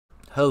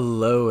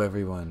Hello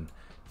everyone.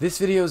 This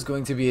video is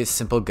going to be a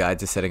simple guide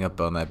to setting up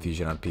Bonelab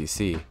Fusion on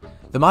PC.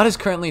 The mod is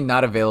currently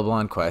not available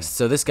on Quest,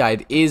 so this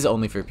guide is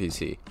only for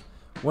PC.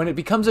 When it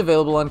becomes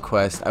available on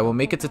Quest, I will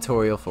make a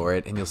tutorial for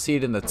it and you'll see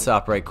it in the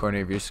top right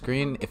corner of your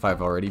screen if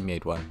I've already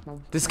made one.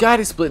 This guide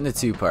is split into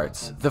two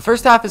parts. The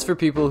first half is for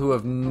people who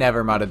have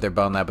never modded their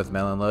Bonelab with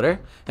MelonLoader,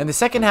 and the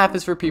second half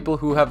is for people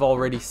who have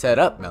already set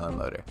up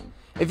MelonLoader.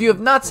 If you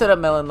have not set up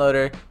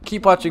MelonLoader,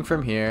 keep watching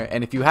from here,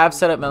 and if you have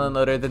set up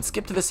MelonLoader, then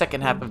skip to the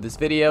second half of this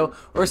video,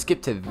 or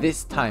skip to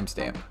this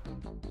timestamp.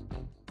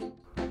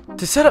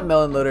 To set up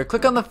MelonLoader,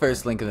 click on the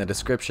first link in the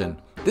description.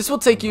 This will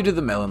take you to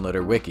the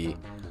MelonLoader Wiki.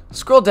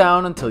 Scroll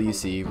down until you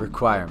see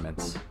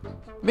Requirements.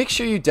 Make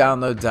sure you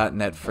download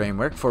 .NET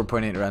Framework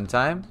 4.8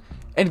 runtime,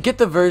 and get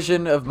the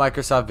version of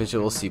Microsoft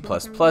Visual C++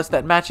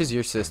 that matches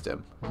your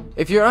system.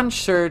 If you're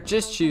unsure,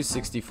 just choose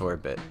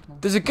 64-bit.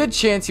 There's a good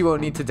chance you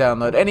won't need to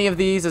download any of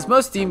these, as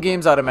most Steam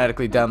games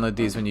automatically download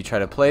these when you try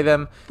to play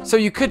them, so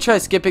you could try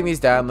skipping these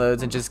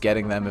downloads and just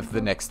getting them if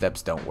the next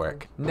steps don't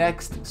work.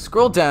 Next,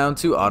 scroll down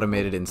to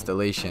Automated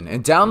Installation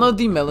and download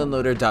the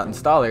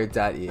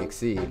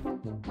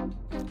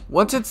MelonLoader.installer.exe.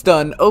 Once it's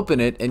done,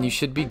 open it and you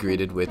should be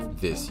greeted with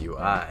this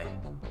UI.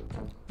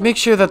 Make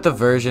sure that the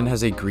version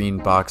has a green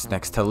box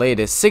next to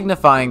latest,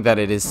 signifying that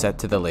it is set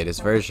to the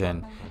latest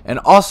version. And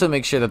also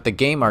make sure that the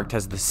game arc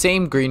has the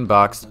same green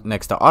box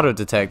next to auto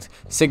detect,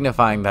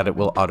 signifying that it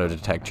will auto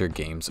detect your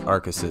game's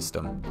arc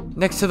system.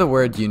 Next to the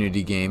word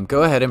Unity game,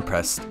 go ahead and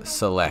press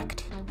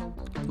select.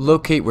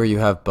 Locate where you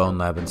have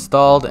Bonelab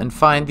installed and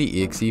find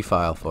the exe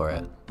file for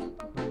it.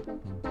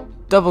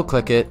 Double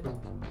click it,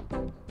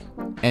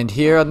 and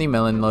here on the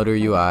MelonLoader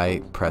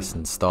UI, press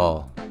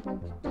install.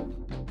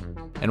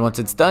 And once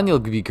it's done, you'll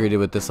be greeted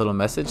with this little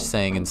message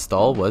saying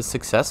install was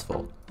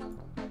successful.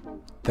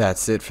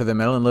 That's it for the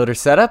MelonLoader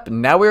setup.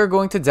 Now we are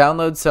going to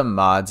download some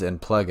mods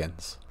and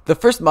plugins. The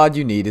first mod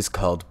you need is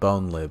called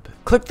Bonelib.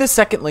 Click the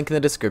second link in the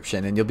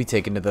description and you'll be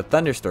taken to the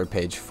Thunderstore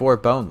page for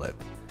Bonelib.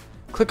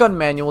 Click on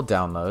manual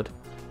download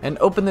and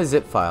open the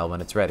zip file when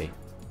it's ready.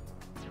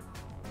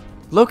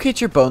 Locate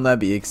your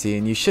Bonelab exe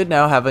and you should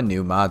now have a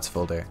new mods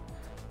folder.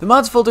 The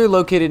mods folder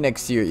located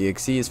next to your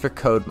exe is for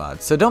code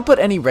mods, so don't put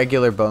any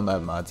regular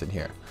Bonelab mods in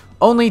here,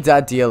 only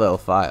 .dll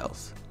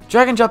files.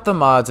 Drag and drop the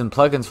mods and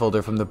plugins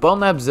folder from the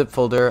Bonelab zip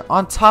folder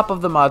on top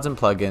of the mods and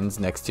plugins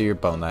next to your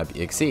Bonelab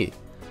exe.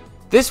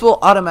 This will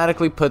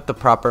automatically put the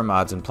proper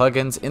mods and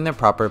plugins in their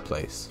proper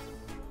place.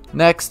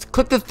 Next,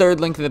 click the third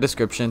link in the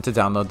description to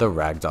download the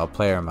Ragdoll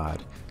player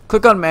mod.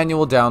 Click on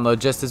manual download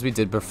just as we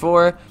did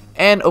before,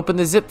 and open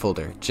the zip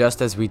folder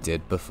just as we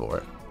did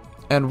before.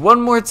 And one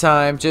more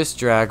time, just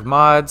drag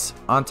mods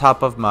on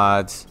top of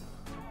mods,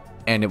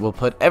 and it will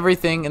put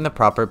everything in the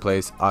proper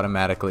place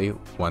automatically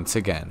once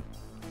again.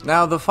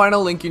 Now, the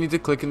final link you need to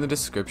click in the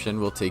description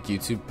will take you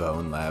to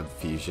Bonelab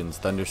Fusion's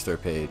Thunderstore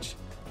page.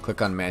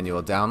 Click on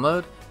manual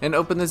download and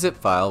open the zip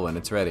file when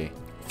it's ready.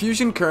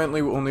 Fusion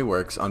currently only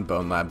works on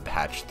Bonelab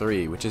patch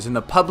 3, which is in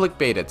the public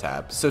beta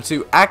tab. So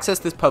to access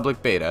this public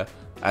beta,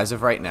 as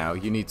of right now,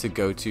 you need to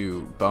go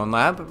to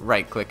Bonelab,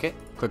 right click it,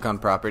 click on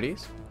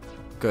properties,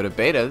 go to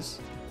betas,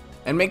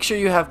 and make sure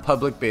you have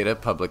public beta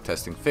public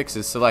testing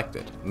fixes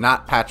selected,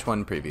 not patch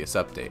 1 previous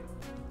update.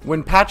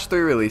 When patch 3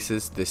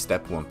 releases, this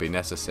step won't be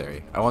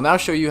necessary. I will now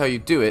show you how you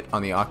do it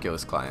on the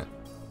Oculus client.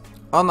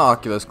 On the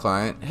Oculus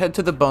client, head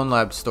to the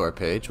Bonelab store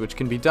page, which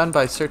can be done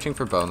by searching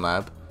for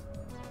Bonelab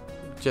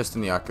just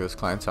in the Oculus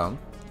client's home.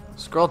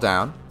 Scroll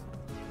down,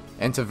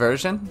 and to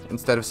version,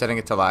 instead of setting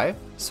it to live,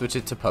 switch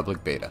it to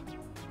public beta.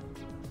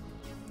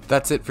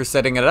 That's it for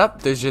setting it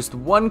up. There's just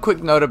one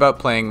quick note about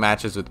playing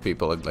matches with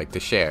people I'd like to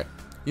share.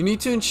 You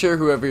need to ensure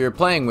whoever you're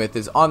playing with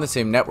is on the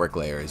same network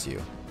layer as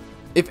you.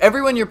 If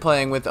everyone you're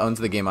playing with owns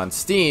the game on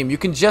Steam, you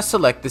can just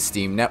select the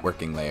Steam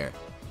networking layer.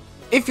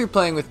 If you're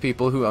playing with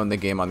people who own the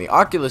game on the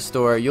Oculus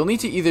Store, you'll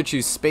need to either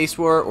choose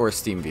SpaceWar or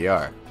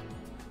SteamVR.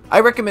 I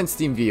recommend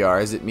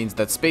SteamVR as it means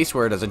that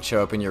SpaceWar doesn't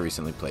show up in your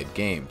recently played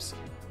games.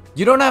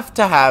 You don't have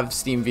to have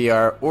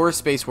SteamVR or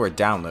SpaceWar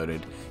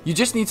downloaded, you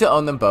just need to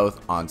own them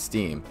both on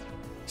Steam.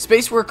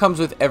 SpaceWar comes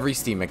with every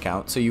Steam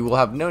account, so you will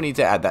have no need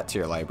to add that to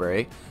your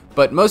library,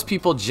 but most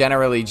people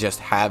generally just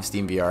have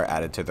SteamVR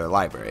added to their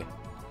library.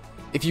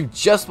 If you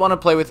just want to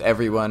play with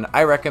everyone,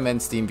 I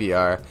recommend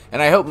SteamVR,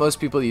 and I hope most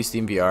people use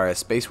SteamVR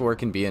as SpaceWar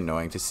can be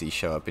annoying to see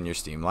show up in your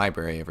Steam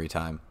library every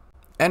time.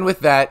 And with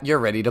that, you're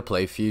ready to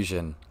play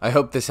Fusion. I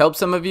hope this helped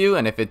some of you,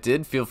 and if it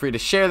did, feel free to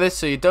share this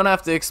so you don't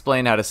have to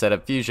explain how to set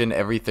up Fusion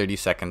every 30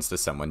 seconds to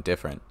someone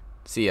different.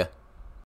 See ya.